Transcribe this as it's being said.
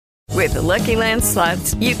With the Lucky Land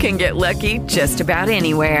Slots, you can get lucky just about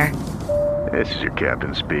anywhere. This is your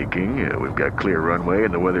captain speaking. We've got clear runway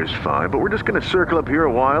and the weather's fine, but we're just going to circle up here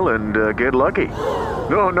a while and get lucky.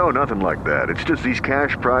 No, nothing like that. It's just these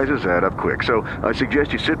cash prizes add up quick. So I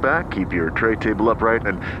suggest you sit back, keep your tray table upright,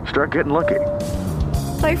 and start getting lucky.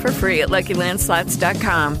 Play for free at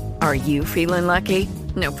LuckyLandSlots.com. Are you feeling lucky?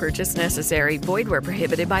 No purchase necessary. Void where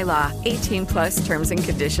prohibited by law. 18 plus terms and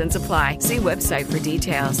conditions apply. See website for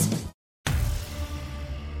details.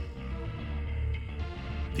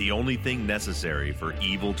 The only thing necessary for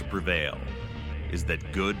evil to prevail is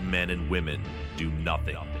that good men and women do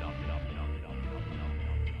nothing.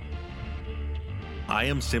 I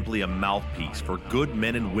am simply a mouthpiece for good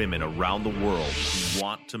men and women around the world who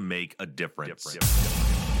want to make a difference.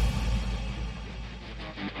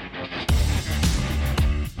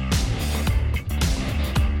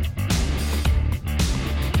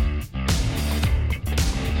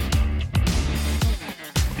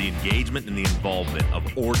 The engagement and the involvement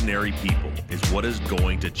of ordinary people is what is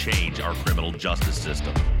going to change our criminal justice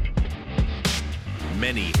system.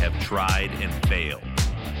 Many have tried and failed,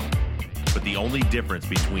 but the only difference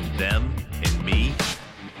between them and me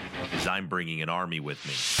is I'm bringing an army with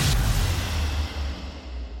me.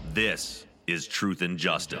 This is Truth and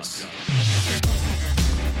Justice.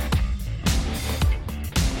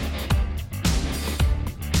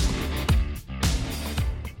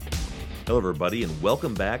 Hello, everybody, and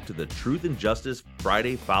welcome back to the Truth and Justice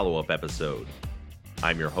Friday Follow-Up episode.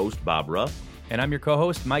 I'm your host, Bob Ruff. And I'm your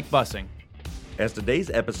co-host, Mike Bussing. As today's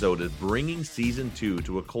episode is bringing Season 2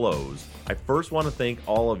 to a close, I first want to thank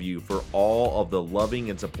all of you for all of the loving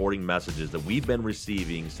and supporting messages that we've been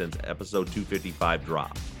receiving since episode 255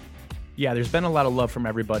 dropped. Yeah, there's been a lot of love from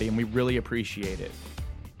everybody, and we really appreciate it.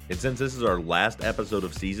 And since this is our last episode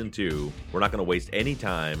of Season 2, we're not going to waste any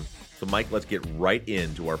time. So, Mike, let's get right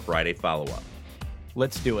into our Friday follow-up.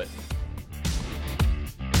 Let's do it.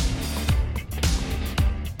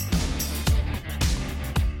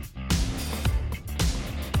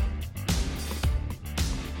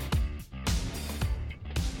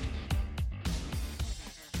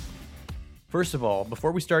 First of all,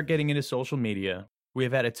 before we start getting into social media, we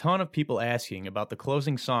have had a ton of people asking about the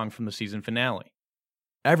closing song from the season finale.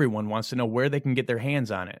 Everyone wants to know where they can get their hands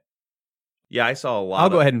on it. Yeah, I saw a lot. I'll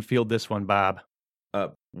go ahead and field this one, Bob.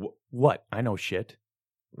 What? I know shit.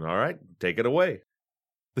 All right, take it away.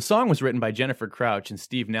 The song was written by Jennifer Crouch and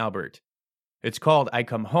Steve Nalbert. It's called I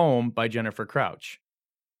Come Home by Jennifer Crouch.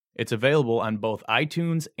 It's available on both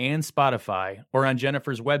iTunes and Spotify or on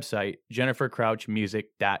Jennifer's website,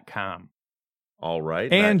 jennifercrouchmusic.com. All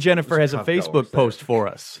right. And Jennifer has a Facebook post for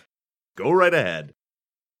us. Go right ahead.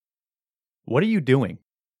 What are you doing?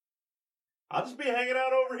 I'll just be hanging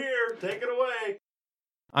out over here. Take it away.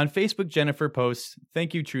 On Facebook, Jennifer posts,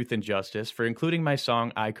 "Thank you, Truth and Justice, for including my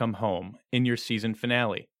song I Come Home in your season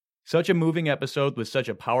finale. Such a moving episode with such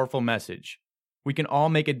a powerful message. We can all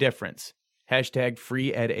make a difference. Hashtag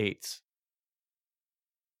free Ed8s."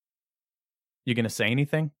 You gonna say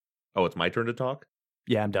anything? Oh, it's my turn to talk?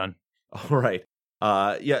 Yeah, I'm done. All right.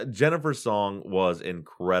 Yeah, Jennifer's song was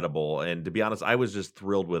incredible. And to be honest, I was just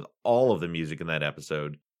thrilled with all of the music in that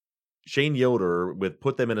episode. Shane Yoder with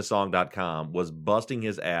PutThemInASong.com was busting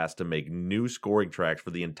his ass to make new scoring tracks for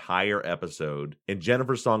the entire episode, and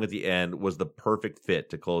Jennifer's song at the end was the perfect fit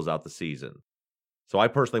to close out the season. So I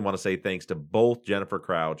personally want to say thanks to both Jennifer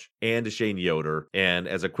Crouch and to Shane Yoder, and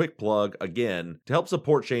as a quick plug, again, to help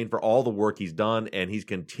support Shane for all the work he's done and he's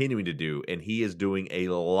continuing to do, and he is doing a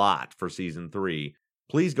lot for Season 3,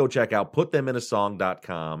 please go check out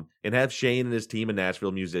PutThemInASong.com and have Shane and his team of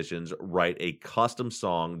Nashville musicians write a custom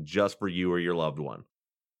song just for you or your loved one.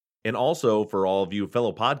 And also, for all of you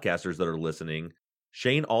fellow podcasters that are listening,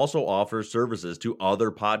 Shane also offers services to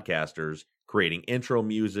other podcasters, creating intro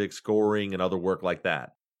music, scoring, and other work like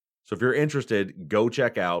that. So if you're interested, go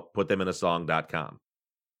check out PutThemInASong.com.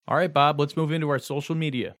 All right, Bob, let's move into our social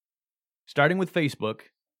media. Starting with Facebook,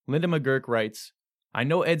 Linda McGurk writes, "I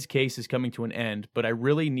know Ed's case is coming to an end, but I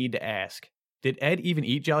really need to ask, did Ed even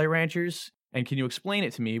eat Jolly Ranchers? And can you explain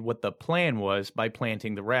it to me what the plan was by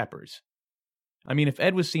planting the wrappers? I mean, if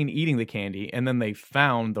Ed was seen eating the candy and then they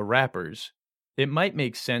found the wrappers, it might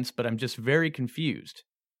make sense, but I'm just very confused.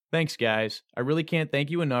 Thanks, guys. I really can't thank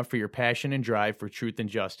you enough for your passion and drive for truth and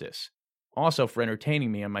justice. Also for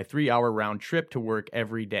entertaining me on my 3-hour round trip to work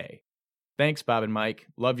every day. Thanks, Bob and Mike.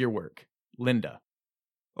 Love your work. Linda."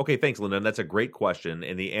 Okay, thanks, Linda. And that's a great question,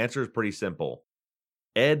 and the answer is pretty simple.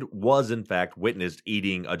 Ed was, in fact, witnessed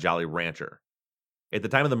eating a Jolly Rancher. At the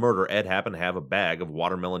time of the murder, Ed happened to have a bag of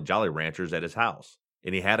watermelon Jolly Ranchers at his house,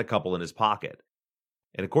 and he had a couple in his pocket.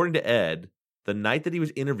 And according to Ed, the night that he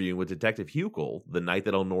was interviewing with Detective Huckel, the night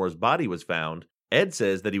that Elnora's body was found, Ed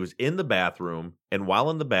says that he was in the bathroom, and while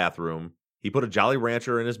in the bathroom, he put a Jolly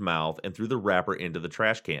Rancher in his mouth and threw the wrapper into the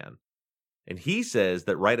trash can. And he says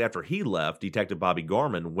that right after he left, Detective Bobby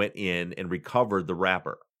Gorman went in and recovered the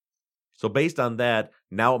wrapper. So based on that,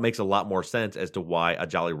 now it makes a lot more sense as to why a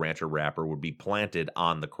Jolly Rancher wrapper would be planted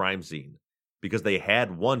on the crime scene. Because they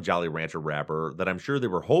had one Jolly Rancher wrapper that I'm sure they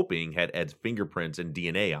were hoping had Ed's fingerprints and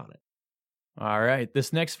DNA on it. All right,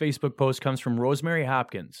 this next Facebook post comes from Rosemary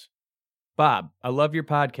Hopkins. Bob, I love your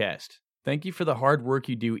podcast. Thank you for the hard work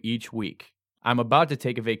you do each week. I'm about to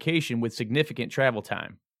take a vacation with significant travel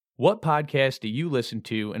time. What podcast do you listen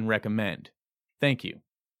to and recommend? Thank you.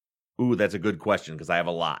 Ooh, that's a good question because I have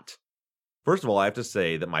a lot. First of all, I have to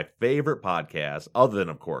say that my favorite podcast, other than,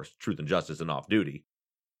 of course, Truth and Justice and Off Duty.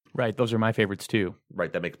 Right, those are my favorites too.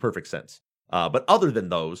 Right, that makes perfect sense. But other than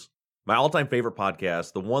those, my all-time favorite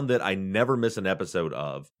podcast, the one that I never miss an episode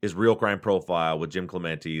of, is Real Crime Profile with Jim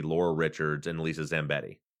Clementi, Laura Richards, and Lisa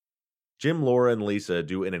Zambetti. Jim, Laura, and Lisa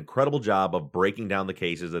do an incredible job of breaking down the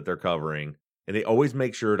cases that they're covering, and they always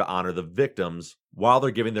make sure to honor the victims while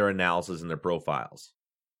they're giving their analysis and their profiles.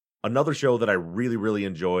 Another show that I really, really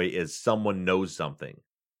enjoy is Someone Knows Something.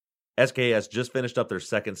 SKS just finished up their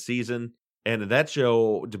second season, and in that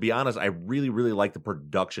show, to be honest, I really, really like the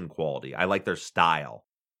production quality. I like their style,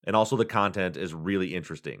 and also the content is really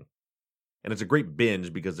interesting. And it's a great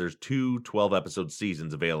binge because there's 2 12-episode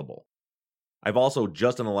seasons available. I've also,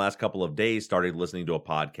 just in the last couple of days, started listening to a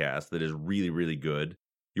podcast that is really, really good.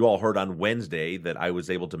 You all heard on Wednesday that I was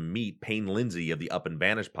able to meet Payne Lindsay of the Up and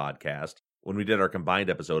Vanish podcast when we did our combined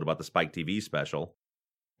episode about the Spike TV special.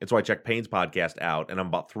 And so I checked Payne's podcast out, and I'm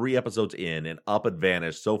about 3 episodes in, and Up and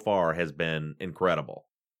Vanish so far has been incredible.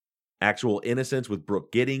 Actual Innocence with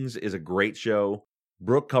Brooke Giddings is a great show.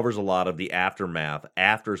 Brooke covers a lot of the aftermath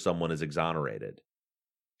after someone is exonerated.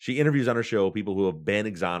 She interviews on her show people who have been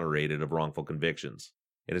exonerated of wrongful convictions.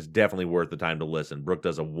 It is definitely worth the time to listen. Brooke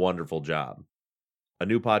does a wonderful job. A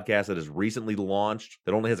new podcast that has recently launched,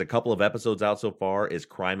 that only has a couple of episodes out so far, is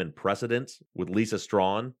Crime and Precedents with Lisa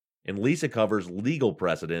Strawn. And Lisa covers legal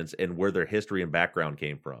precedents and where their history and background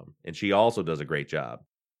came from. And she also does a great job.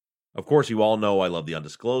 Of course, you all know I love the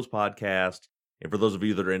Undisclosed podcast. And for those of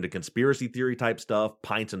you that are into conspiracy theory type stuff,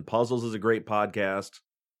 Pints and Puzzles is a great podcast.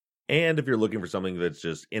 And if you're looking for something that's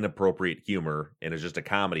just inappropriate humor and is just a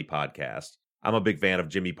comedy podcast, I'm a big fan of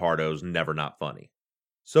Jimmy Pardo's Never Not Funny.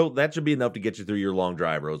 So that should be enough to get you through your long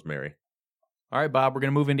drive, Rosemary. All right, Bob, we're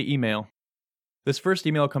going to move into email. This first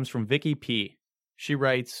email comes from Vicky P. She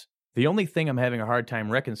writes, "The only thing I'm having a hard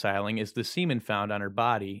time reconciling is the semen found on her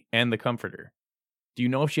body and the comforter. Do you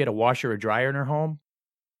know if she had a washer or dryer in her home?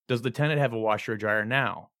 Does the tenant have a washer or dryer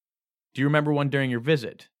now? Do you remember one during your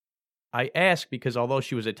visit? I ask because although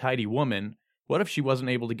she was a tidy woman, what if she wasn't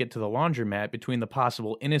able to get to the laundromat between the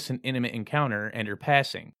possible innocent intimate encounter and her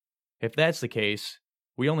passing? If that's the case,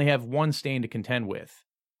 we only have one stain to contend with.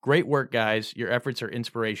 Great work, guys. Your efforts are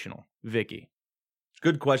inspirational. Vicky."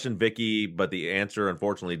 Good question, Vicky, but the answer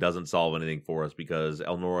unfortunately doesn't solve anything for us because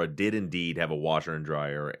Elnora did indeed have a washer and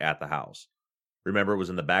dryer at the house. Remember, it was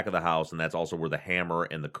in the back of the house, and that's also where the hammer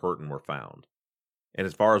and the curtain were found. And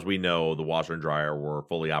as far as we know, the washer and dryer were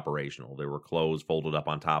fully operational. There were clothes folded up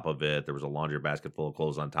on top of it. There was a laundry basket full of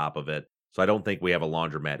clothes on top of it. So I don't think we have a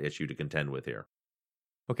laundromat issue to contend with here.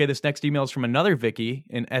 Okay, this next email is from another Vicky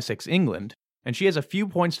in Essex, England, and she has a few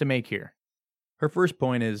points to make here. Her first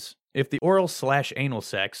point is, if the oral/anal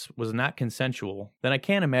sex was not consensual, then I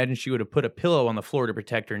can't imagine she would have put a pillow on the floor to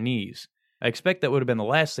protect her knees. I expect that would have been the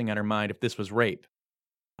last thing on her mind if this was rape.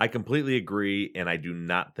 I completely agree, and I do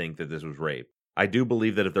not think that this was rape. I do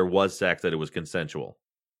believe that if there was sex, that it was consensual.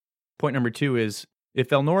 Point number 2 is, if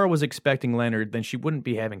Elnora was expecting Leonard, then she wouldn't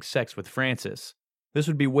be having sex with Francis. This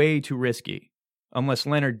would be way too risky. Unless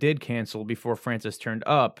Leonard did cancel before Francis turned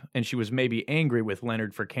up, and she was maybe angry with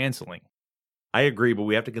Leonard for canceling. I agree, but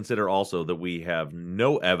we have to consider also that we have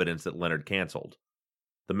no evidence that Leonard canceled.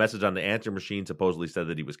 The message on the answer machine supposedly said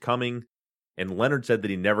that he was coming, and Leonard said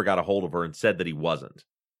that he never got a hold of her and said that he wasn't.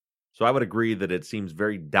 So I would agree that it seems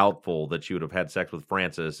very doubtful that she would have had sex with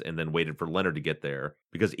Francis and then waited for Leonard to get there,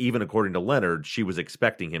 because even according to Leonard, she was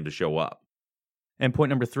expecting him to show up. And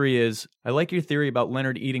point number 3 is, I like your theory about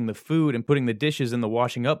Leonard eating the food and putting the dishes in the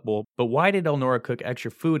washing up bowl, but why did Elnora cook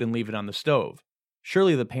extra food and leave it on the stove?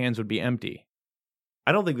 Surely the pans would be empty.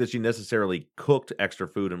 I don't think that she necessarily cooked extra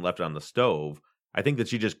food and left it on the stove. I think that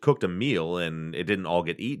she just cooked a meal and it didn't all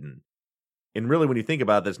get eaten. And really, when you think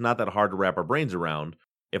about it, it's not that hard to wrap our brains around.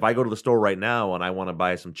 If I go to the store right now and I want to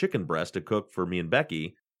buy some chicken breast to cook for me and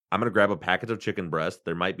Becky, I'm going to grab a package of chicken breast.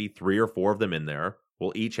 There might be 3 or 4 of them in there.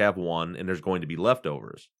 we'll each have one, and there's going to be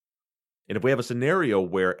leftovers. And if we have a scenario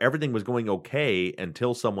where everything was going okay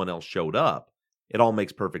until someone else showed up, it all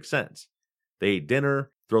makes perfect sense. They ate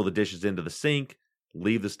dinner, throw the dishes into the sink,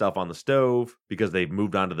 leave the stuff on the stove because they've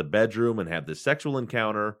moved on to the bedroom and have this sexual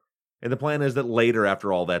encounter, and the plan is that later,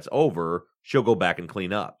 after all that's over, she'll go back and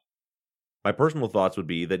clean up. My personal thoughts would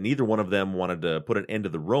be that neither one of them wanted to put an end to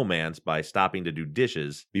the romance by stopping to do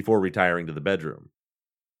dishes before retiring to the bedroom.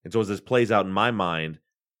 And so as this plays out in my mind,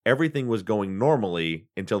 everything was going normally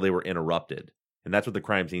until they were interrupted. And that's what the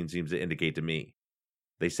crime scene seems to indicate to me.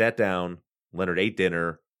 They sat down, Leonard ate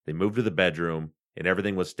dinner, they moved to the bedroom, and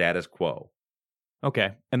everything was status quo.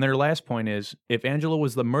 Okay, and their last point is, if Angela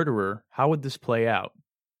was the murderer, how would this play out?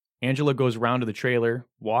 Angela goes round to the trailer,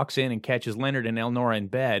 walks in and catches Leonard and Elnora in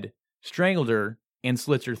bed, strangled her, and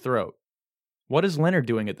slits her throat. What is Leonard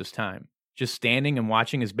doing at this time? Just standing and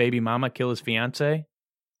watching his baby mama kill his fiancée?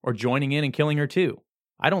 Or joining in and killing her too?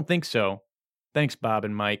 I don't think so. Thanks, Bob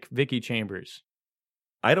and Mike. Vicky Chambers.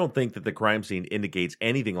 I don't think that the crime scene indicates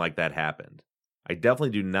anything like that happened. I definitely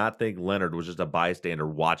do not think Leonard was just a bystander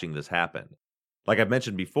watching this happen. Like I've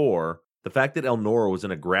mentioned before, the fact that Elnora was in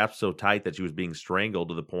a grasp so tight that she was being strangled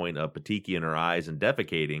to the point of petechiae in her eyes and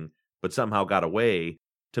defecating, but somehow got away,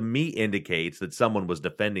 to me indicates that someone was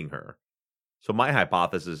defending her. So my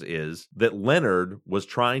hypothesis is that Leonard was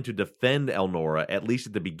trying to defend Elnora, at least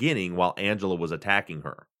at the beginning, while Angela was attacking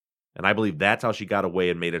her. And I believe that's how she got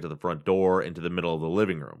away and made it to the front door and to the middle of the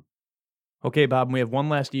living room. Okay, Bob, we have one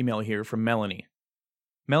last email here from Melanie.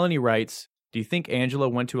 Melanie writes, do you think Angela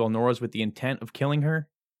went to Elnora's with the intent of killing her?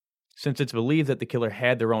 Since it's believed that the killer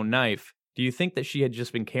had their own knife, do you think that she had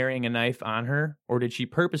just been carrying a knife on her, or did she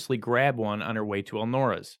purposely grab one on her way to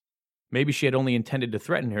Elnora's? Maybe she had only intended to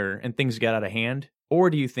threaten her and things got out of hand, or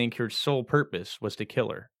do you think her sole purpose was to kill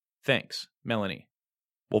her? Thanks, Melanie.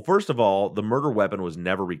 Well, first of all, the murder weapon was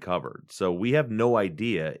never recovered, so we have no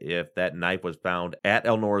idea if that knife was found at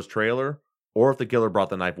Elnora's trailer or if the killer brought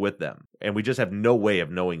the knife with them, and we just have no way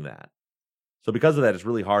of knowing that. So because of that, it's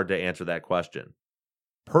really hard to answer that question.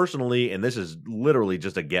 Personally, and this is literally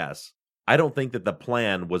just a guess, I don't think that the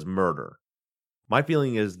plan was murder. My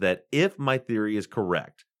feeling is that if my theory is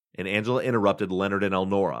correct, and Angela interrupted Leonard and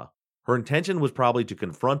Elnora, her intention was probably to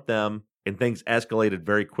confront them, and things escalated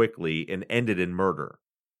very quickly and ended in murder.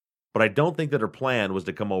 But I don't think that her plan was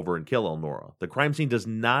to come over and kill Elnora. The crime scene does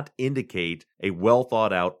not indicate a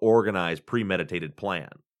well-thought-out, organized, premeditated plan.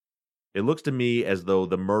 It looks to me as though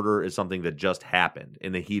the murder is something that just happened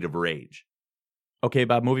in the heat of rage. Okay,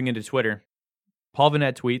 Bob, moving into Twitter. Paul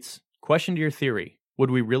Vanette tweets, question to your theory.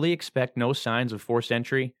 Would we really expect no signs of forced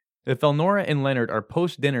entry? If Elnora and Leonard are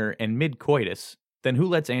post-dinner and mid-coitus, then who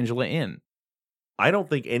lets Angela in? I don't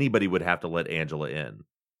think anybody would have to let Angela in.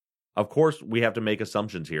 Of course, we have to make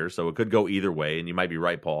assumptions here, so it could go either way, and you might be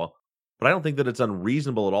right, Paul. But I don't think that it's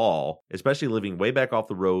unreasonable at all, especially living way back off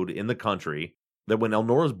the road in the country, that when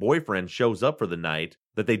Elnora's boyfriend shows up for the night,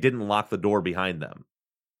 that they didn't lock the door behind them.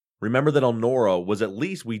 Remember that Elnora was, at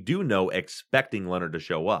least we do know, expecting Leonard to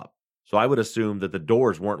show up. So I would assume that the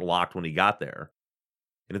doors weren't locked when he got there.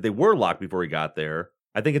 And if they were locked before he got there,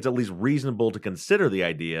 I think it's at least reasonable to consider the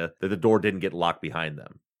idea that the door didn't get locked behind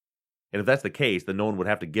them. And if that's the case, then no one would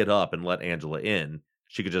have to get up and let Angela in.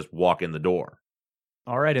 She could just walk in the door.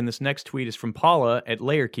 All right, and this next tweet is from Paula at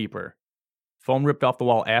Layerkeeper. Phone ripped off the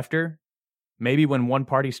wall after? Maybe when one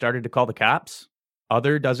party started to call the cops?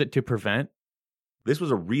 Other does it to prevent? This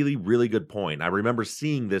was a really, really good point. I remember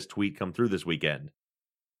seeing this tweet come through this weekend.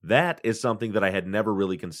 That is something that I had never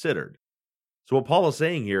really considered. So what Paul is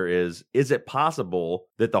saying here is it possible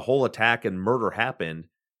that the whole attack and murder happened,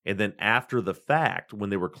 and then after the fact, when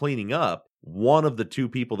they were cleaning up, one of the two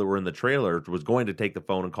people that were in the trailer was going to take the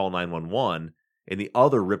phone and call 911, and the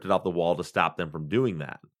other ripped it off the wall to stop them from doing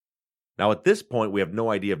that. Now, at this point, we have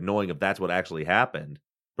no idea of knowing if that's what actually happened,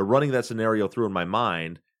 but running that scenario through in my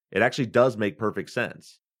mind, it actually does make perfect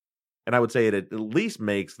sense. And I would say it at least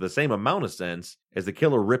makes the same amount of sense as the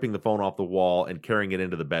killer ripping the phone off the wall and carrying it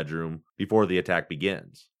into the bedroom before the attack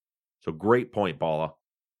begins. So great point, Paula.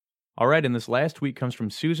 All right, and this last tweet comes from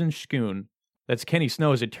Susan Schoon. That's Kenny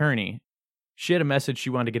Snow's attorney. She had a message she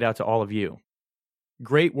wanted to get out to all of you.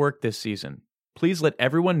 Great work this season. Please let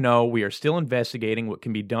everyone know we are still investigating what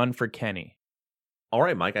can be done for Kenny. All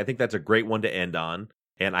right, Mike, I think that's a great one to end on.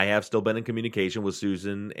 And I have still been in communication with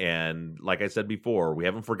Susan, and like I said before, we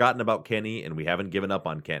haven't forgotten about Kenny, and we haven't given up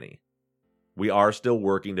on Kenny. We are still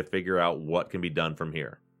working to figure out what can be done from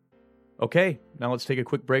here. Okay, now let's take a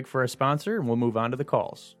quick break for our sponsor, and we'll move on to the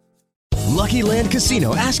calls. Lucky Land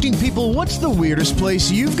Casino, asking people, what's the weirdest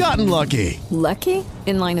place you've gotten lucky? Lucky?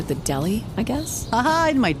 In line at the deli, I guess? Aha,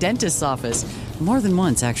 in my dentist's office. More than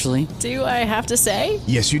once, actually. Do I have to say?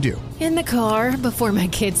 Yes, you do. In the car before my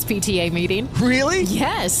kids' PTA meeting. Really?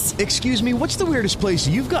 Yes. Excuse me, what's the weirdest place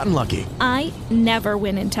you've gotten lucky? I never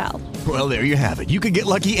win and tell. Well, there you have it. You can get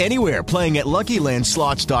lucky anywhere, playing at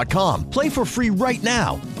LuckyLandSlots.com. Play for free right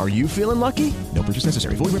now. Are you feeling lucky? No purchase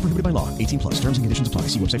necessary. Void where prohibited by law. 18+. Terms and conditions apply.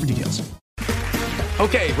 See website for details.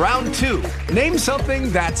 Okay, round two. Name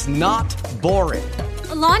something that's not boring.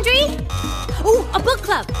 A laundry? Ooh, a book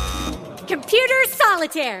club. Computer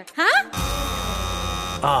solitaire, huh?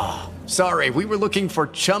 Ah, oh, sorry. We were looking for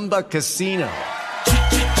Chumba Casino.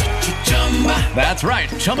 That's right.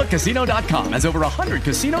 ChumbaCasino.com has over 100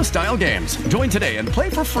 casino-style games. Join today and play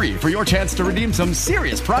for free for your chance to redeem some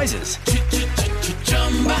serious prizes.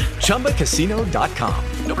 ChumbaCasino.com.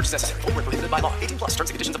 No purchase necessary. Void where prohibited by law. 18+. Terms and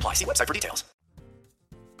conditions apply. See website for details.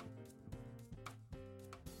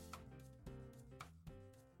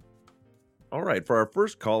 All right, for our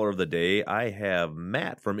first caller of the day, I have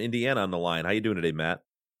Matt from Indiana on the line. How you doing today, Matt?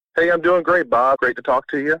 Hey, I'm doing great, Bob. Great to talk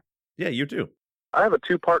to you. Yeah, you too. I have a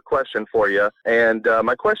two-part question for you, and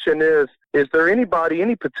my question is there any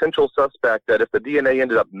potential suspect that if the DNA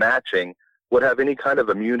ended up matching would have any kind of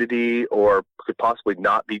immunity or could possibly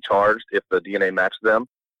not be charged if the DNA matched them?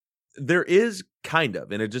 There is kind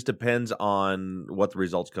of, and it just depends on what the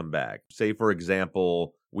results come back. Say, for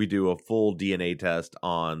example, we do a full DNA test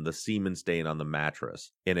on the semen stain on the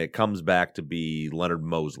mattress, and it comes back to be Leonard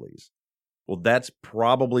Mosley's. Well, that's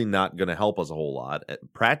probably not going to help us a whole lot.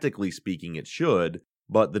 Practically speaking, it should,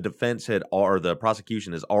 but the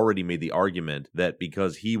prosecution has already made the argument that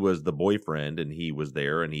because he was the boyfriend and he was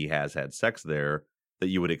there and he has had sex there, that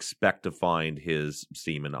you would expect to find his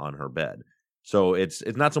semen on her bed. So it's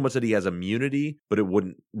not so much that he has immunity, but it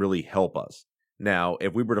wouldn't really help us. Now,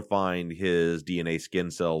 if we were to find his DNA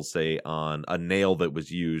skin cells, say, on a nail that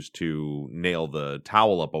was used to nail the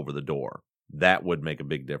towel up over the door, that would make a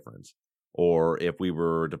big difference. Or if we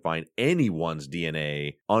were to find anyone's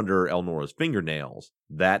DNA under Elnora's fingernails,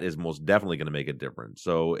 that is most definitely going to make a difference.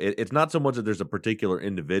 So it's not so much that there's a particular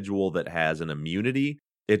individual that has an immunity.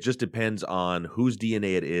 It just depends on whose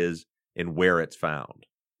DNA it is and where it's found.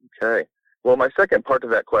 Okay. Well, my second part of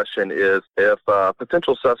that question is if a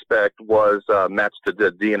potential suspect was matched to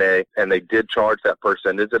the DNA and they did charge that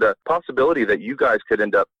person, is it a possibility that you guys could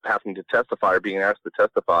end up having to testify or being asked to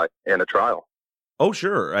testify in a trial? Oh,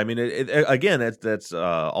 sure. I mean, again, that's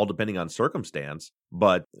all depending on circumstance.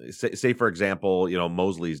 But say for example,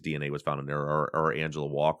 Mosley's DNA was found in there or Angela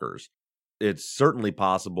Walker's. It's certainly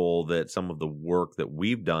possible that some of the work that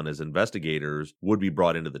we've done as investigators would be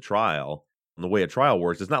brought into the trial. And the way a trial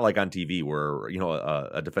works, it's not like on TV where,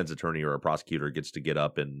 a defense attorney or a prosecutor gets to get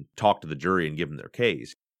up and talk to the jury and give them their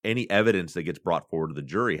case. Any evidence that gets brought forward to the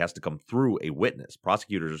jury has to come through a witness.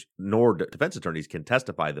 Prosecutors nor defense attorneys can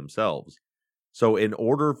testify themselves. So in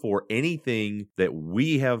order for anything that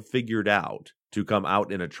we have figured out to come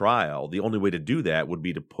out in a trial, the only way to do that would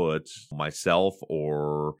be to put myself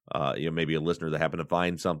or maybe a listener that happened to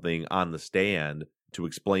find something on the stand to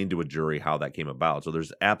explain to a jury how that came about. So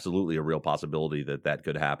there's absolutely a real possibility that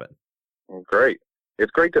could happen. Great.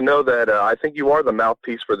 It's great to know that I think you are the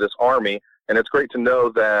mouthpiece for this Army, and it's great to know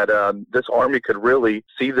that this Army could really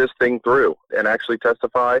see this thing through and actually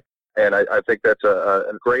testify. And I think that's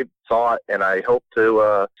a great thought, and I hope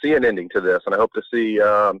to see an ending to this, and I hope to see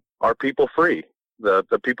our people free, the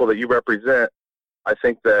people that you represent. I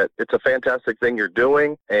think that it's a fantastic thing you're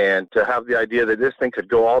doing, and to have the idea that this thing could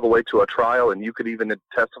go all the way to a trial and you could even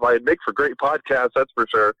testify, it'd make for great podcasts, that's for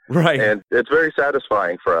sure. Right. And it's very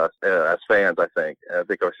satisfying for us as fans, I think. I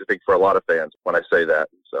should speak for a lot of fans when I say that.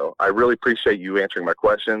 So I really appreciate you answering my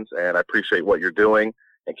questions, and I appreciate what you're doing,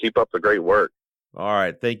 and keep up the great work. All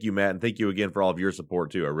right. Thank you, Matt. And thank you again for all of your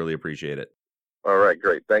support, too. I really appreciate it. All right.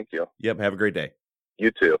 Great. Thank you. Yep. Have a great day.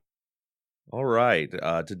 You too. All right.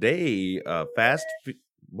 Today,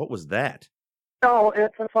 what was that? Oh,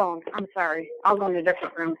 it's a phone. I'm sorry. I'll go in a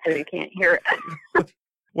different room so you can't hear it.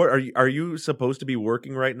 What are you supposed to be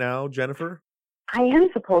working right now, Jennifer? I am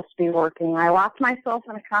supposed to be working. I locked myself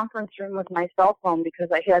in a conference room with my cell phone because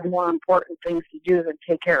I had more important things to do than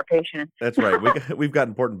take care of patients. That's right. We've got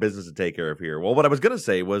important business to take care of here. Well, what I was going to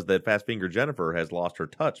say was that Fast Finger Jennifer has lost her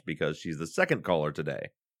touch because she's the second caller today.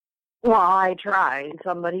 Well, I tried.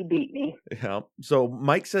 Somebody beat me. Yeah. So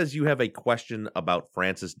Mike says you have a question about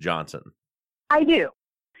Francis Johnson. I do.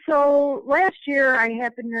 So last year I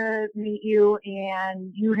happened to meet you,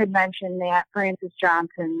 and you had mentioned that Francis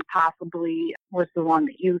Johnson possibly was the one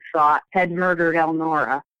that you thought had murdered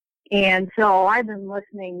Elnora. And so I've been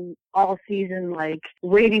listening all season,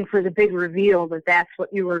 waiting for the big reveal that that's what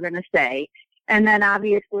you were going to say. And then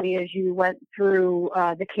obviously as you went through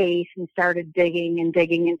the case and started digging and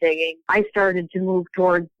digging and digging, I started to move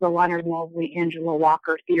towards the Leonard Mosley, Angela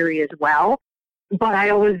Walker theory as well. But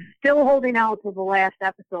I was still holding out to the last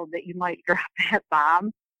episode that you might drop that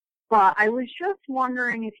bomb. But I was just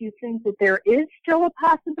wondering if you think that there is still a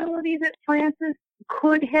possibility that Francis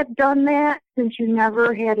could have done that, since you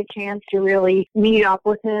never had a chance to really meet up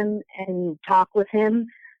with him and talk with him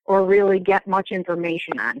or really get much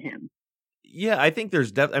information on him. Yeah, I think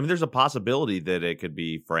there's there's a possibility that it could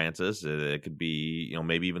be Francis. It could be,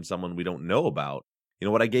 maybe even someone we don't know about.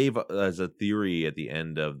 What I gave as a theory at the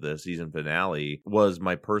end of the season finale was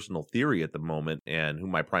my personal theory at the moment and who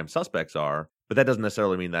my prime suspects are, but that doesn't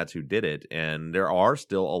necessarily mean that's who did it. And there are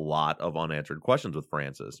still a lot of unanswered questions with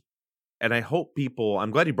Francis. And I hope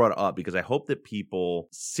I'm glad you brought it up, because I hope that people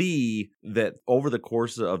see that over the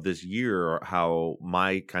course of this year, how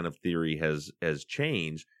my kind of theory has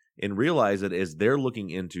changed, and realize that as they're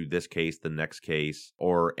looking into this case, the next case,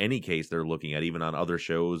 or any case they're looking at, even on other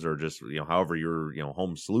shows or just, however you're,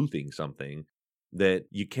 home sleuthing something, that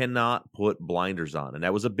you cannot put blinders on. And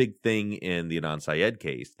that was a big thing in the Adnan Syed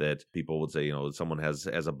case, that people would say, someone has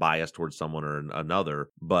a bias towards someone or another.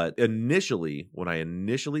 But when I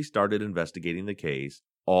initially started investigating the case,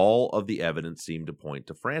 all of the evidence seemed to point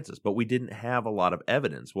to Francis. But we didn't have a lot of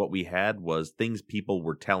evidence. What we had was things people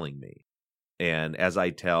were telling me. And as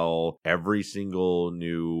I tell every single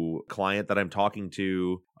new client that I'm talking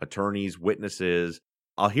to, attorneys, witnesses,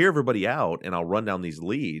 I'll hear everybody out and I'll run down these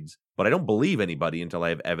leads, but I don't believe anybody until I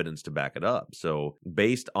have evidence to back it up. So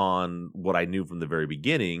based on what I knew from the very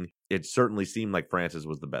beginning, it certainly seemed like Francis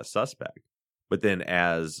was the best suspect. But then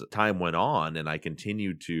as time went on and I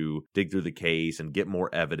continued to dig through the case and get more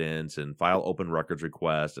evidence and file open records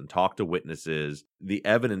requests and talk to witnesses, the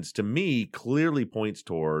evidence to me clearly points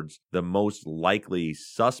towards the most likely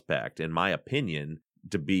suspect, in my opinion,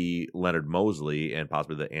 to be Leonard Mosley and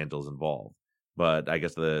possibly the Angels involved. But I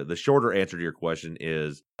guess the shorter answer to your question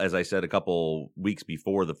is, as I said a couple weeks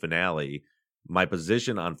before the finale, my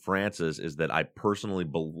position on Francis is that I personally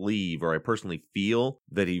believe, or I personally feel,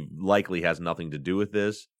 that he likely has nothing to do with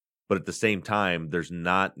this. But at the same time, there's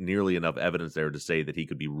not nearly enough evidence there to say that he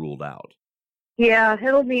could be ruled out. Yeah,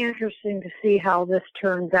 it'll be interesting to see how this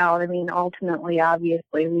turns out. I mean, ultimately,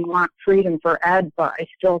 obviously, we want freedom for Ed, but I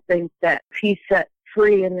still think that if he's set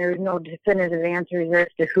free and there's no definitive answers as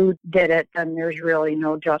to who did it, then there's really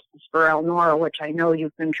no justice for Elnora, which I know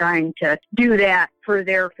you've been trying to do that for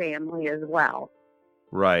their family as well.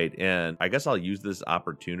 Right, and I guess I'll use this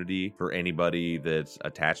opportunity for anybody that's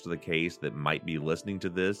attached to the case that might be listening to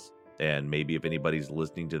this, and maybe if anybody's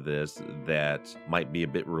listening to this that might be a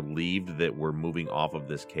bit relieved that we're moving off of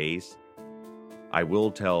this case. I will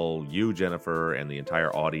tell you, Jennifer, and the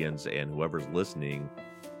entire audience and whoever's listening,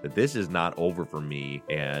 that this is not over for me,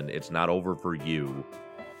 and it's not over for you,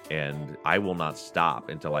 and I will not stop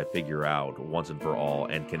until I figure out once and for all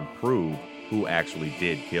and can prove who actually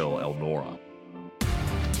did kill Elnora.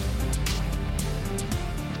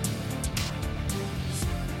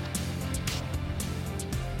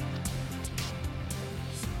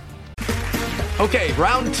 Okay,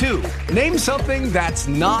 round two. Name something that's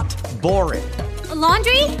not boring. A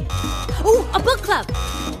laundry? Ooh, a book club.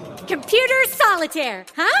 Computer solitaire,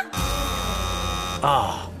 huh?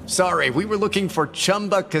 Ah, oh, sorry, we were looking for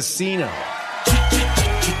Chumba Casino.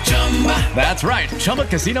 That's right,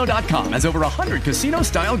 ChumbaCasino.com has over 100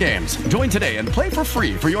 casino-style games. Join today and play for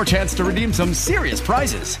free for your chance to redeem some serious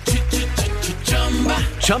prizes.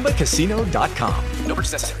 ChumbaCasino.com. No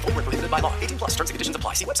purchase necessary. Void where prohibited by law. 18+ terms and conditions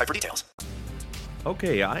apply. See website for details.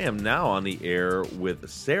 Okay, I am now on the air with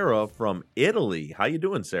Sarah from Italy. How you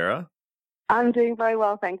doing, Sarah? I'm doing very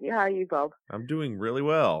well, thank you. How are you, Bob? I'm doing really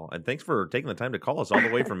well, and thanks for taking the time to call us all the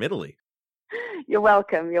way from Italy. You're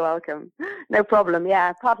welcome. You're welcome. No problem.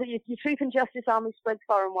 Yeah, part of your Truth and Justice Army spreads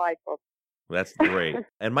far and wide, Bob. That's great.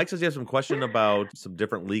 And Mike says you have some question about some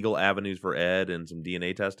different legal avenues for Ed and some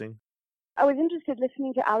DNA testing. I was interested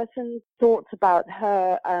listening to Alison's thoughts about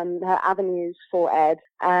her avenues for Ed,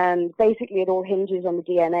 and basically it all hinges on the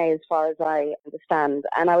DNA as far as I understand.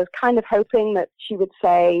 And I was kind of hoping that she would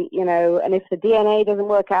say, and if the DNA doesn't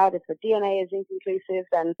work out, if the DNA is inconclusive,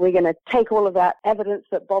 then we're going to take all of that evidence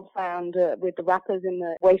that Bob found with the wrappers in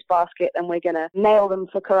the wastebasket, and we're going to nail them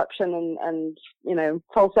for corruption and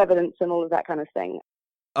false evidence and all of that kind of thing.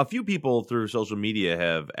 A few people through social media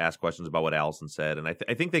have asked questions about what Allison said, and I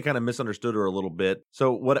think they kind of misunderstood her a little bit.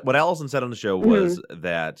 So what Allison said on the show was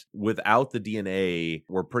that without the DNA,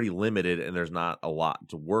 we're pretty limited and there's not a lot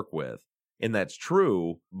to work with. And that's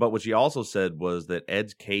true, but what she also said was that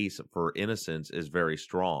Ed's case for innocence is very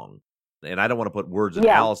strong. and I don't want to put words in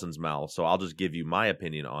Allison's mouth, so I'll just give you my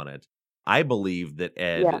opinion on it. I believe that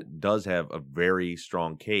Ed does have a very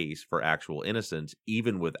strong case for actual innocence,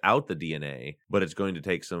 even without the DNA, but it's going to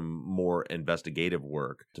take some more investigative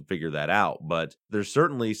work to figure that out. But there's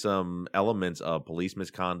certainly some elements of police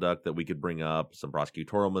misconduct that we could bring up, some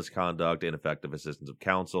prosecutorial misconduct, ineffective assistance of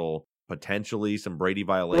counsel, potentially some Brady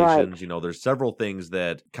violations. Right. There's several things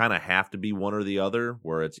that kind of have to be one or the other,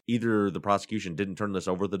 where it's either the prosecution didn't turn this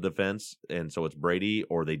over to the defense and so it's Brady,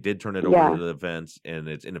 or they did turn it over to the defense and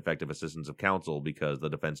it's ineffective assistance of counsel because the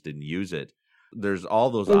defense didn't use it. There's all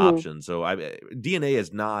those options. So DNA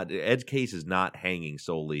is not, Ed's case is not hanging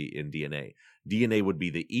solely in DNA. DNA would be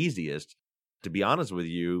the easiest. To be honest with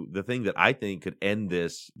you, the thing that I think could end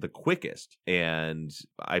this the quickest, and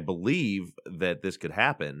I believe that this could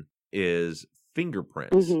happen, is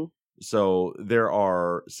fingerprints. So there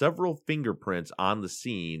are several fingerprints on the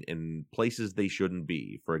scene in places they shouldn't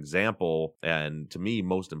be. For example, and to me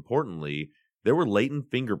most importantly, there were latent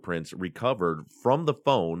fingerprints recovered from the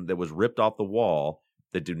phone that was ripped off the wall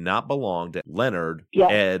that do not belong to Leonard,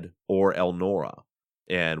 Ed, or Elnora.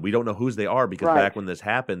 And we don't know whose they are because back when this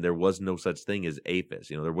happened, there was no such thing as APHIS.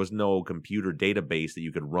 There was no computer database that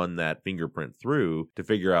you could run that fingerprint through to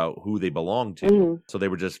figure out who they belonged to. So they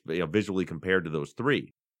were just visually compared to those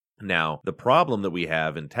three. Now, the problem that we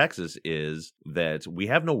have in Texas is that we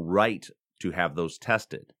have no right to have those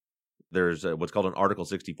tested. There's what's called an Article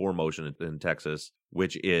 64 motion in Texas,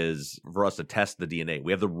 which is for us to test the DNA.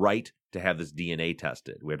 We have the right to have this DNA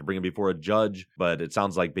tested. We have to bring it before a judge, but it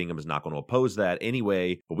sounds like Bingham is not going to oppose that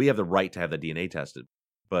anyway. But we have the right to have the DNA tested.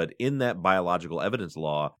 But in that biological evidence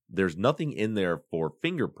law, there's nothing in there for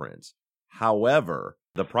fingerprints. However,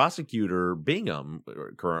 the prosecutor, Bingham,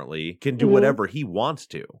 currently can do whatever he wants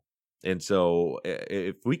to. And so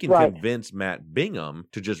if we can convince Matt Bingham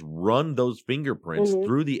to just run those fingerprints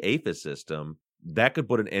through the APHIS system, that could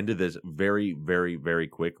put an end to this very, very, very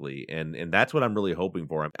quickly. And that's what I'm really hoping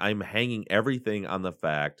for. I'm hanging everything on the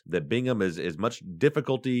fact that Bingham is as much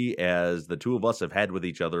difficulty as the two of us have had with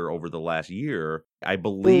each other over the last year. I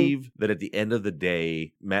believe that at the end of the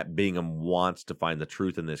day, Matt Bingham wants to find the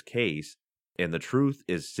truth in this case. And the truth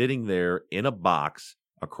is sitting there in a box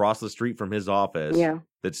across the street from his office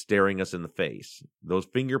that's staring us in the face. Those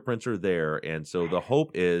fingerprints are there. And so the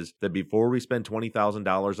hope is that before we spend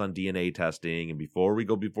 $20,000 on DNA testing and before we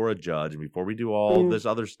go before a judge and before we do all this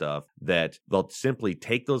other stuff, that they'll simply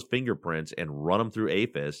take those fingerprints and run them through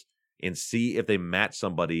APHIS and see if they match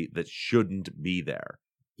somebody that shouldn't be there.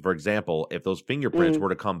 For example, if those fingerprints were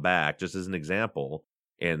to come back, just as an example,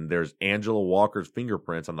 and there's Angela Walker's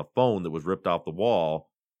fingerprints on the phone that was ripped off the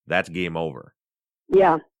wall, that's game over.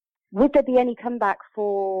 Yeah. Would there be any comeback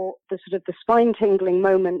for the sort of the spine-tingling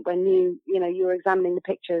moment when you were examining the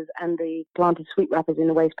pictures and the planted sweet wrappers in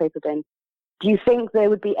the waste paper bin? Do you think there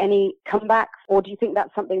would be any comeback, or do you think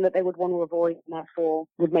that's something that they would want to avoid and therefore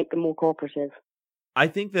would make them more cooperative? I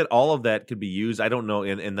think that all of that could be used. I don't know,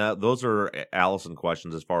 and those are Allison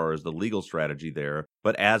questions as far as the legal strategy there.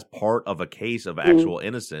 But as part of a case of actual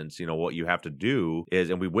innocence, what you have to do is,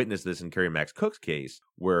 and we witnessed this in Carrie Max Cook's case,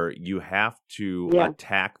 where you have to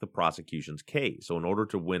attack the prosecution's case. So in order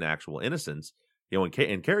to win actual innocence,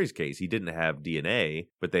 in Carrie's case, he didn't have DNA,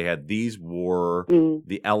 but they had these were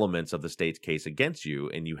the elements of the state's case against you,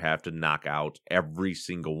 and you have to knock out every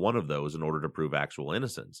single one of those in order to prove actual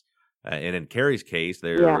innocence. And in Carrie's case,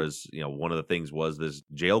 there was, one of the things was this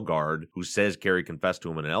jail guard who says Carrie confessed to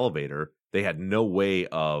him in an elevator. They had no way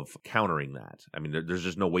of countering that. I mean, there's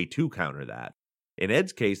just no way to counter that. In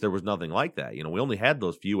Ed's case, there was nothing like that. We only had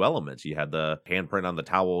those few elements. You had the handprint on the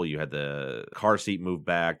towel, you had the car seat moved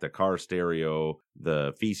back, the car stereo,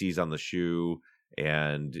 the feces on the shoe,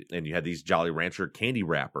 and you had these Jolly Rancher candy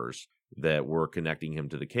wrappers that were connecting him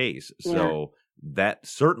to the case. So that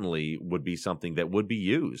certainly would be something that would be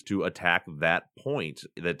used to attack that point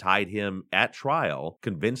that tied him at trial,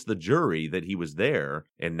 convince the jury that he was there,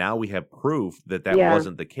 and now we have proof that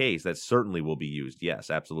wasn't the case. That certainly will be used. Yes,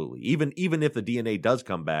 absolutely. Even if the DNA does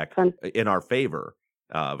come back in our favor,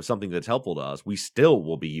 something that's helpful to us, we still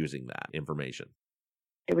will be using that information.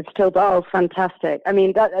 It would still, fantastic. I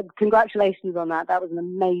mean, congratulations on that. That was an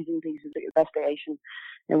amazing piece of investigation.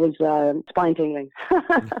 It was spine-tingling.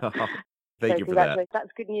 Thank you for that. That's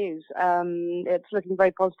good news. It's looking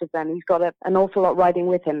very positive then. He's got an awful lot riding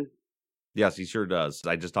with him. Yes, he sure does.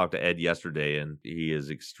 I just talked to Ed yesterday, and he is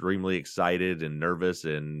extremely excited and nervous.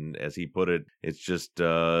 And as he put it, it's just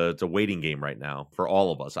it's a waiting game right now for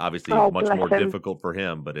all of us. Obviously, much more difficult for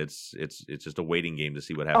him, but it's just a waiting game to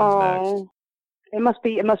see what happens next. It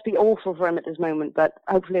must be awful for him at this moment, but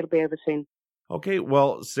hopefully it'll be over soon. Okay,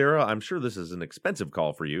 well, Sarah, I'm sure this is an expensive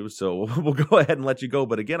call for you, so we'll go ahead and let you go.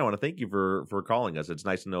 But again, I want to thank you for calling us. It's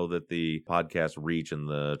nice to know that the podcast reach and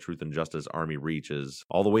the Truth and Justice Army reach is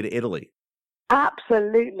all the way to Italy.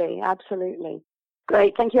 Absolutely, absolutely.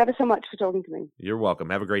 Great. Thank you ever so much for talking to me. You're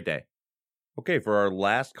welcome. Have a great day. Okay, for our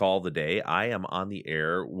last call of the day, I am on the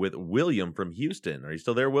air with William from Houston. Are you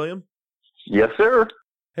still there, William? Yes, sir.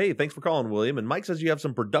 Hey, thanks for calling, William. And Mike says you have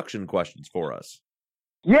some production questions for us.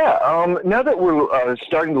 Yeah, now that we're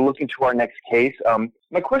starting to look into our next case,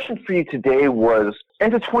 my question for you today was,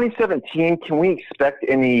 into 2017, can we expect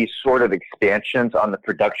any sort of expansions on the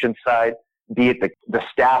production side, be it the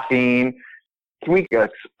staffing? Can we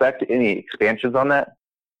expect any expansions on that?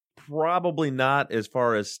 Probably not as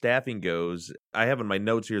far as staffing goes. I have in my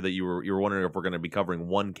notes here that you were wondering if we're going to be covering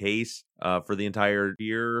one case for the entire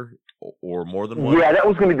year or more than one. Yeah, that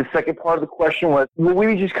was going to be the second part of the question. Was will we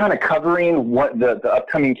be just kind of covering what the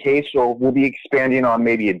upcoming case, or we'll be expanding on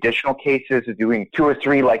maybe additional cases, doing 2 or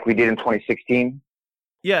 3 like we did in 2016?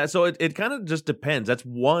 Yeah, so it kind of just depends. That's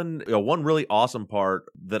one really awesome part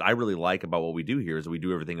that I really like about what we do here is we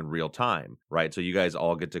do everything in real time, right? So you guys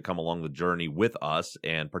all get to come along the journey with us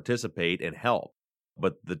and participate and help.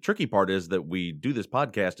 But the tricky part is that we do this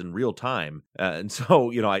podcast in real time. And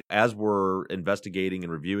so, as we're investigating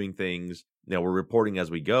and reviewing things, we're reporting as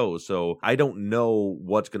we go. So I don't know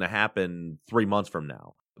what's going to happen 3 months from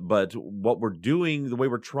now. But what we're doing, the way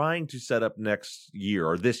we're trying to set up next year,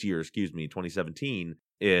 or this year, 2017,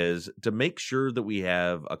 is to make sure that we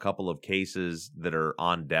have a couple of cases that are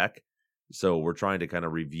on deck. So we're trying to kind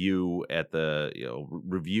of review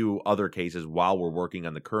other cases while we're working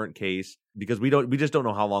on the current case, because we just don't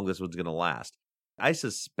know how long this one's going to last. I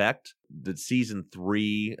suspect that season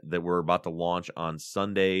 3 that we're about to launch on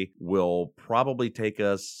Sunday will probably take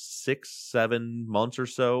us 6-7 months or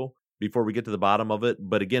so before we get to the bottom of it.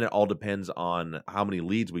 But again, it all depends on how many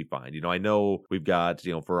leads we find. I know we've got,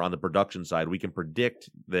 for on the production side, we can predict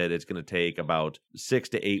that it's going to take about 6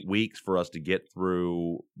 to 8 weeks for us to get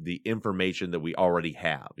through the information that we already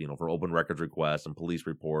have, for open records requests and police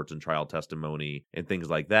reports and trial testimony and things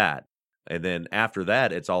like that. And then after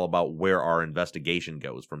that, it's all about where our investigation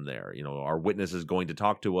goes from there. Are witnesses going to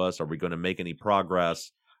talk to us? Are we going to make any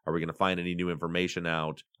progress? Are we going to find any new information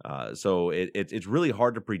out? So it's really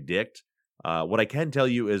hard to predict. What I can tell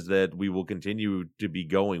you is that we will continue to be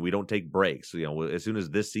going. We don't take breaks. As soon as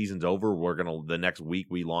this season's over, the next week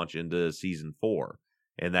we launch into season 4.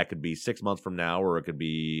 And that could be 6 months from now, or it could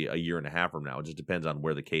be a year and a half from now. It just depends on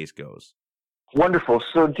where the case goes. Wonderful.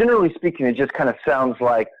 So generally speaking, it just kind of sounds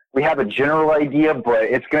like we have a general idea, but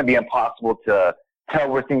it's going to be impossible to tell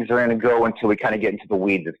where things are going to go until we kind of get into the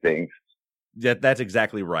weeds of things. Yeah, that's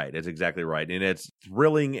exactly right. It's exactly right. And it's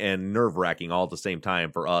thrilling and nerve-wracking all at the same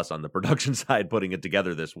time for us on the production side putting it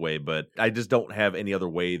together this way, but I just don't have any other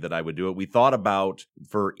way that I would do it. We thought about,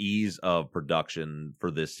 for ease of production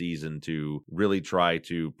for this season, to really try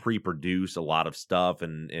to pre-produce a lot of stuff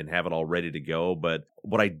and have it all ready to go, but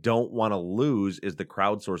what I don't want to lose is the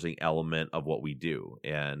crowdsourcing element of what we do.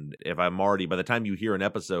 And if I'm already, by the time you hear an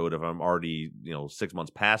episode, if I'm already, 6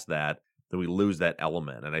 months past that, then we lose that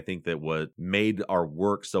element. And I think that what made our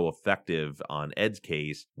work so effective on Ed's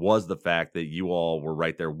case was the fact that you all were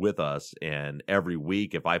right there with us. And every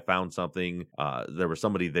week, if I found something, there was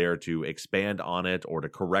somebody there to expand on it or to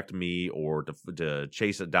correct me or to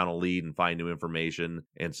chase it down a lead and find new information.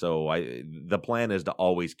 And so the plan is to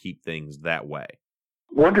always keep things that way.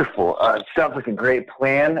 Wonderful. It sounds like a great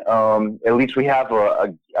plan. At least we have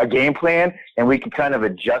a game plan, and we can kind of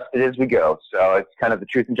adjust it as we go. So it's kind of the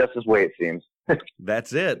Truth and Justice way, it seems.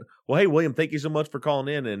 That's it. Well, hey, William, thank you so much for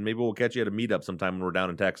calling in, and maybe we'll catch you at a meetup sometime when we're down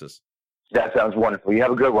in Texas. That sounds wonderful. You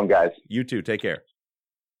have a good one, guys. You too. Take care.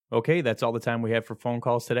 Okay, that's all the time we have for phone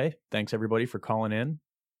calls today. Thanks, everybody, for calling in.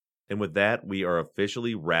 And with that, we are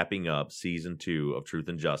officially wrapping up Season 2 of Truth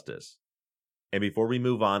and Justice. And before we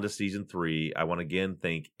move on to Season 3, I want to again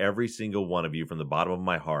thank every single one of you from the bottom of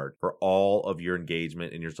my heart for all of your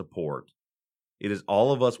engagement and your support. It is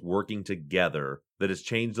all of us working together that has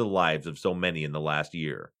changed the lives of so many in the last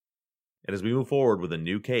year. And as we move forward with a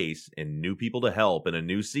new case and new people to help in a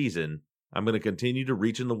new season, I'm going to continue to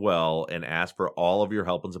reach in the well and ask for all of your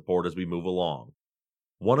help and support as we move along.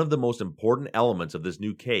 One of the most important elements of this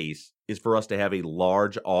new case is for us to have a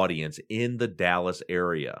large audience in the Dallas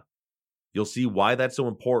area. You'll see why that's so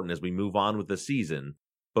important as we move on with the season,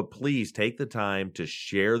 but please take the time to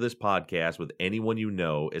share this podcast with anyone you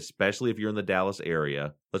know, especially if you're in the Dallas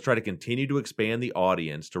area. Let's try to continue to expand the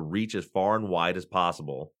audience to reach as far and wide as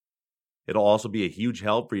possible. It'll also be a huge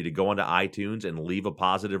help for you to go onto iTunes and leave a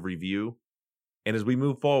positive review. And as we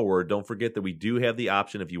move forward, don't forget that we do have the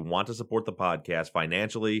option, if you want to support the podcast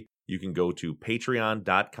financially, you can go to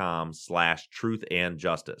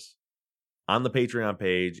patreon.com/truthandjustice. On the Patreon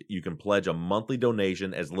page, you can pledge a monthly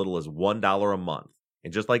donation as little as $1 a month.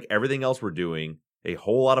 And just like everything else we're doing, a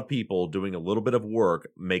whole lot of people doing a little bit of work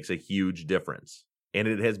makes a huge difference. And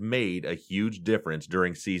it has made a huge difference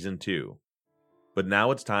during Season 2. But now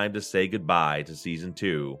it's time to say goodbye to Season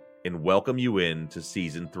 2 and welcome you in to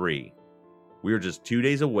Season 3. We are just 2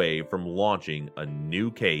 days away from launching a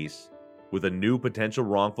new case with a new potential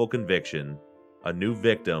wrongful conviction, a new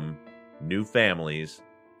victim, new families,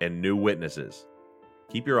 and new witnesses.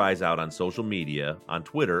 Keep your eyes out on social media, on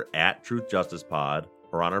Twitter @TruthJusticePod,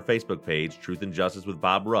 or on our Facebook page, Truth and Justice with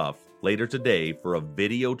Bob Ruff, later today for a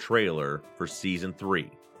video trailer for Season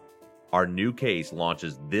 3. Our new case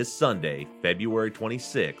launches this Sunday, February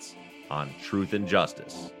 26th, on Truth and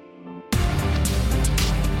Justice.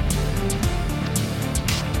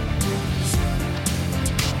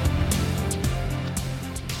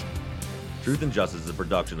 Truth and Justice is a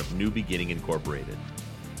production of New Beginning Incorporated.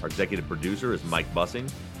 Our executive producer is Mike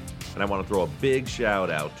Bussing, and I want to throw a big shout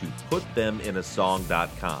out to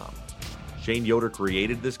PutThemInASong.com. Shane Yoder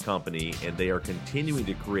created this company, and they are continuing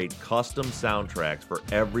to create custom soundtracks for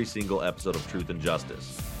every single episode of Truth and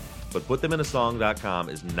Justice. But PutThemInASong.com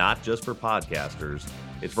is not just for podcasters,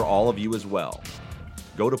 it's for all of you as well.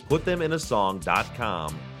 Go to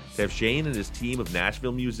PutThemInASong.com to have Shane and his team of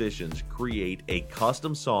Nashville musicians create a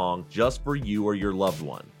custom song just for you or your loved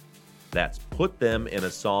one. That's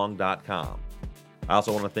PutThemInASong.com. I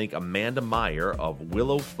also want to thank Amanda Meyer of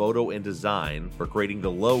Willow Photo and Design for creating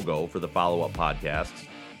the logo for the Follow-Up podcasts.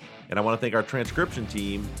 And I want to thank our transcription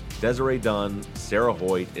team, Desiree Dunn, Sarah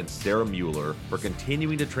Hoyt, and Sarah Mueller, for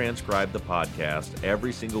continuing to transcribe the podcast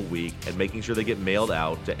every single week and making sure they get mailed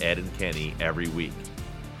out to Ed and Kenny every week.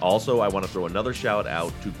 Also, I want to throw another shout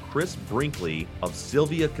out to Chris Brinkley of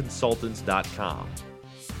SylviaConsultants.com.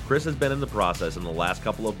 Chris has been in the process in the last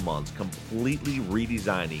couple of months completely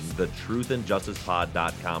redesigning the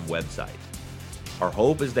truthandjusticepod.com website. Our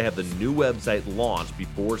hope is to have the new website launched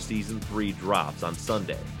before Season 3 drops on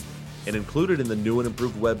Sunday. And included in the new and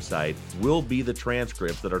improved website will be the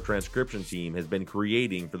transcripts that our transcription team has been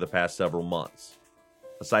creating for the past several months.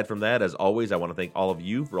 Aside from that, as always, I want to thank all of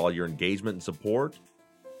you for all your engagement and support.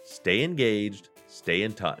 Stay engaged, stay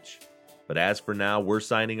in touch. But as for now, we're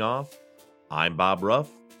signing off. I'm Bob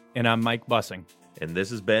Ruff. And I'm Mike Bussing. And this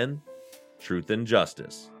has been Truth and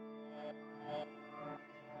Justice.